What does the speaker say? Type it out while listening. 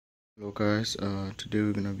Hello guys, today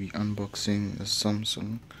we're gonna be unboxing a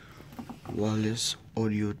Samsung wireless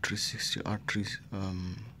audio 360 R3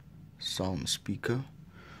 sound speaker.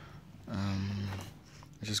 I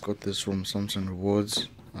just got this from Samsung Rewards.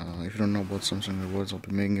 If you don't know about Samsung Rewards, I'll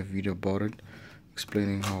be making a video about it,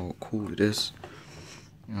 explaining how cool it is.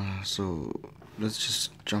 So let's just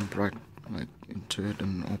jump right into it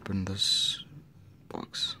and open this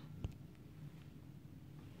box.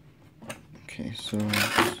 Okay, so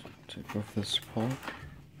take off this part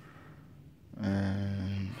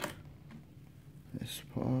and this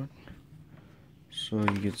part. So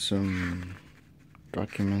you get some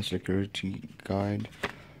documents, security guide.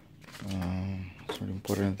 It's not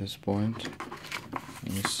important at this point.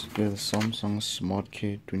 And you get the Samsung Smart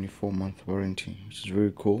Care 24-month warranty, which is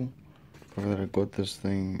very cool. For that, I got this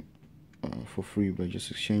thing for free by just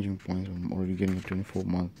exchanging points. I'm already getting a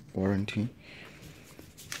 24-month warranty.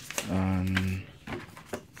 And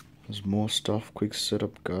there's more stuff, quick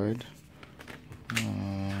setup guide.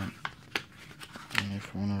 And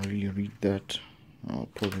if I want to really read that, I'll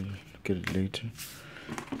probably get it later.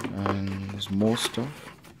 And there's more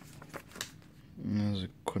stuff. And there's a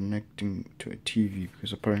connecting to a TV,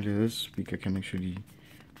 because apparently this speaker can actually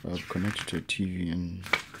connect to a TV. And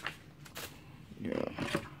yeah,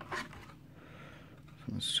 so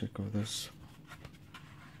let's check out this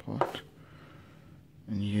part.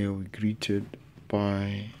 And here we're greeted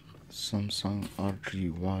by Samsung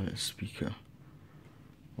R3 wireless speaker.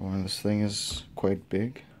 Well, this thing is quite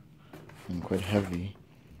big and quite heavy.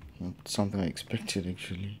 Not something I expected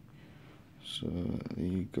actually. So there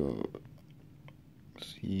you go.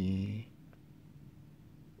 See.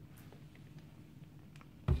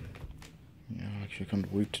 Yeah, actually I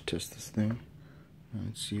can't wait to test this thing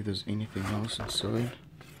and see if there's anything else inside.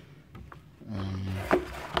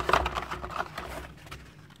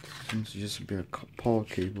 Seems to just be a power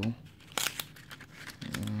cable.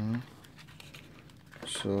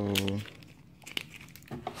 So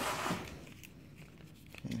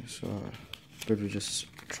better just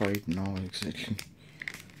try it now exactly.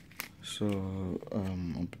 So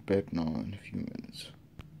I'll be back now in a few minutes.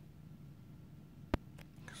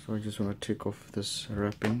 So I just want to take off this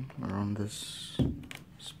wrapping around this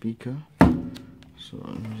speaker. So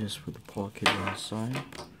let me just put the power cable inside,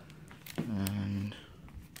 and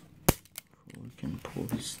we can pull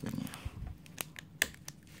this thing out.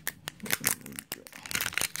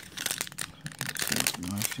 I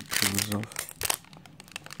have to pull this off.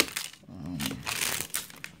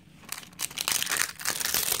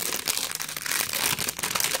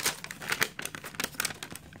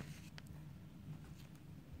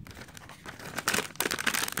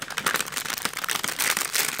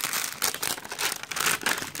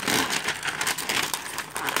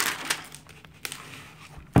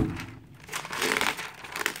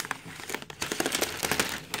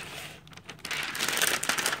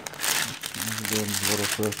 There's a lot of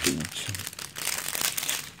wrapping actually.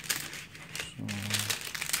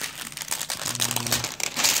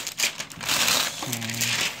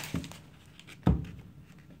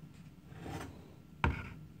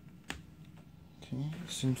 Okay,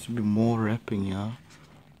 seems to be more wrapping here.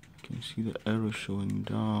 You can see the arrow showing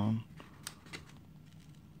down.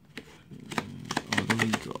 Oh, there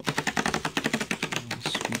we go.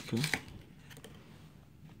 Speaker.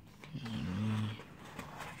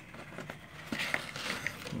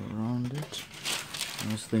 Around it.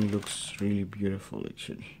 And this thing looks really beautiful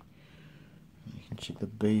actually. You can check the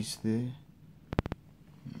base there.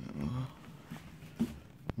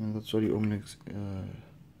 And that's what you only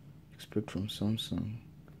expect from Samsung.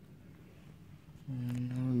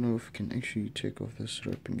 And I don't know if you can actually take off this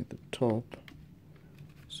wrapping at the top.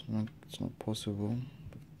 It's not possible,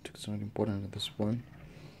 but it's not important at this point.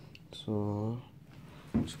 So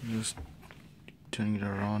just turning it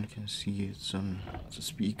around, you can see it's a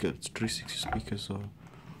speaker. It's 360 speaker, so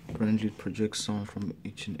apparently it projects sound from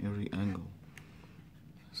each and every angle.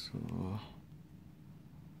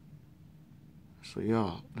 So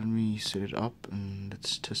yeah, let me set it up and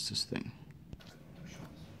let's test this thing.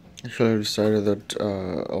 Actually, I decided that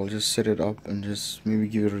I'll just set it up and just maybe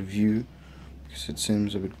give a review, because it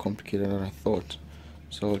seems a bit complicated than I thought.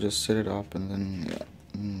 So I'll just set it up and then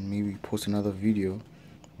maybe post another video.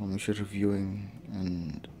 I'm actually reviewing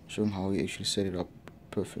and showing how we actually set it up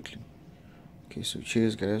perfectly. Okay, so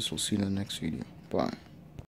cheers guys, we'll see you in the next video. Bye.